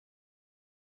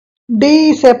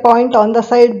D is a point on the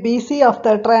side BC of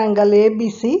the triangle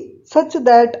ABC such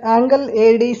that angle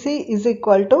ADC is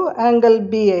equal to angle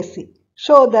BAC.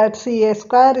 Show that CA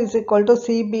square is equal to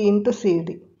CB into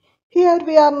CD. Here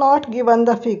we are not given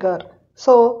the figure.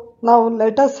 So now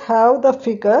let us have the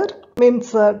figure,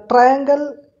 means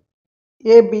triangle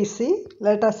ABC.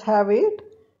 Let us have it.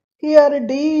 Here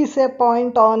D is a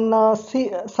point on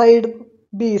side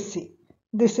BC.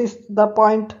 This is the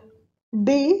point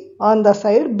D on the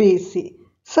side BC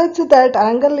such that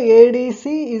angle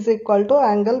ADC is equal to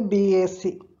angle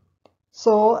BAC.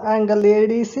 So angle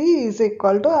ADC is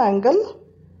equal to angle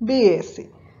BAC.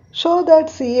 Show that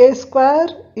CA square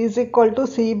is equal to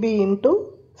CB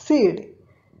into CD.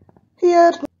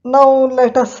 Here now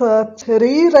let us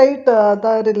rewrite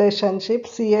the relationship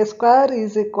CA square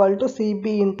is equal to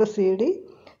CB into CD.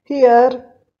 Here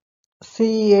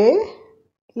CA,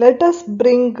 let us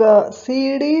bring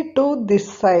CD to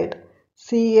this side.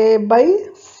 CA by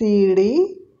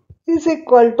CD is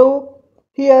equal to,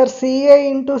 here CA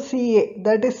into CA,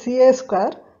 that is CA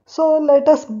square. So let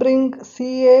us bring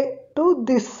CA to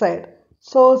this side.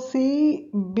 So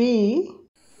CB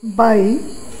by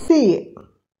CA.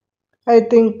 I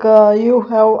think you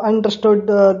have understood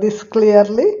this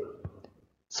clearly.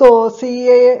 So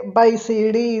CA by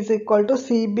CD is equal to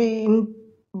CB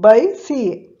by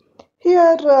CA.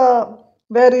 Here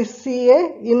where is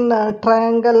CA in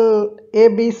triangle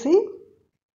ABC?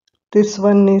 This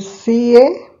one is CA,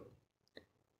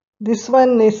 this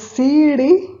one is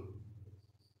CD,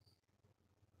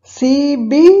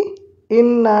 CB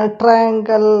in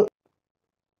triangle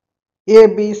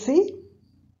ABC,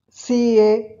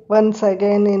 CA once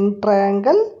again in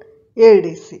triangle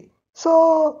ADC.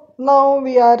 So now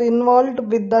we are involved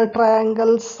with the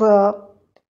triangles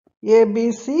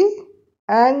ABC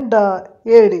and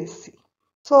ADC.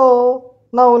 So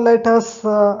now let us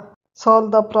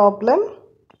solve the problem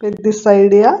with this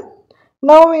idea.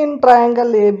 Now in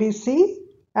triangle ABC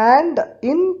and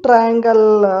in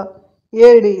triangle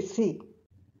ADC,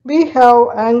 we have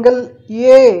angle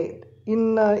A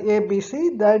in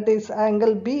ABC, that is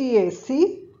angle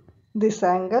BAC. This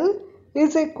angle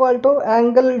is equal to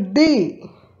angle D,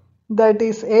 that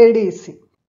is ADC.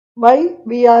 Why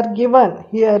we are given?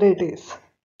 Here it is.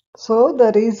 So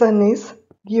the reason is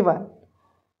given.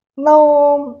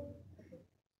 Now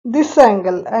this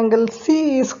angle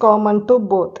C is common to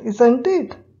both, isn't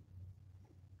it?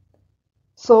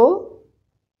 So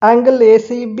angle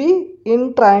ACB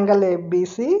in triangle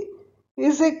ABC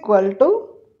is equal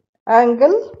to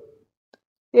angle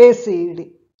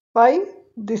ACD. Why?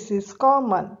 This is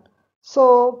common.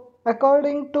 So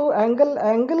according to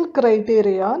angle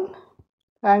criterion,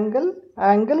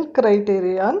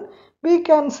 we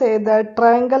can say that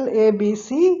triangle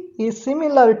ABC is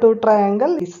similar to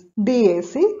triangle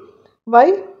DAC.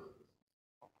 Why?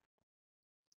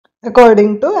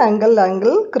 According to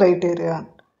angle criterion.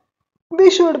 We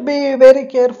should be very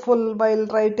careful while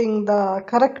writing the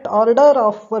correct order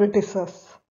of vertices.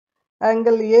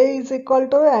 Angle A is equal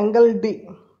to angle D,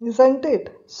 isn't it?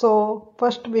 So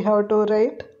first we have to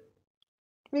write,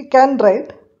 we can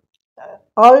write,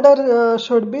 order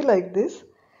should be like this.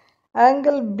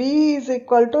 Angle B is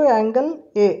equal to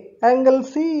angle A. Angle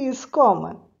C is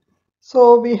common.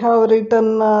 So we have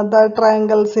written the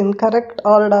triangles in correct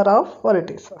order of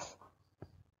vertices.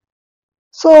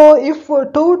 So if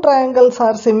two triangles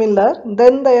are similar,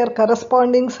 then their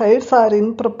corresponding sides are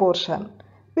in proportion.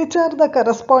 Which are the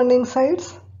corresponding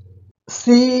sides?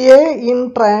 CA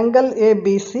in triangle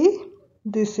ABC,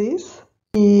 this is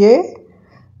CA.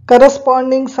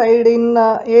 Corresponding side in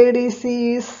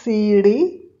ADC is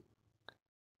CD.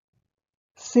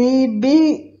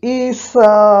 CB is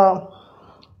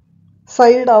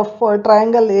side of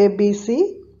triangle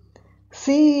ABC.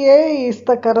 CA is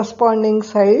the corresponding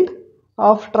side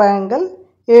of triangle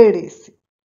ADC.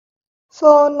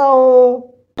 So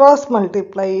now cross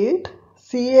multiply it.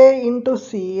 CA into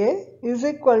CA is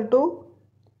equal to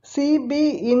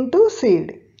CB into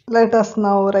CD. Let us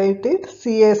now write it.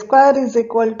 CA square is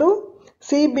equal to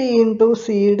CB into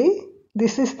CD.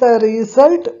 This is the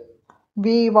result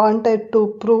we wanted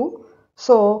to prove.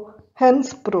 So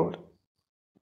hence proved.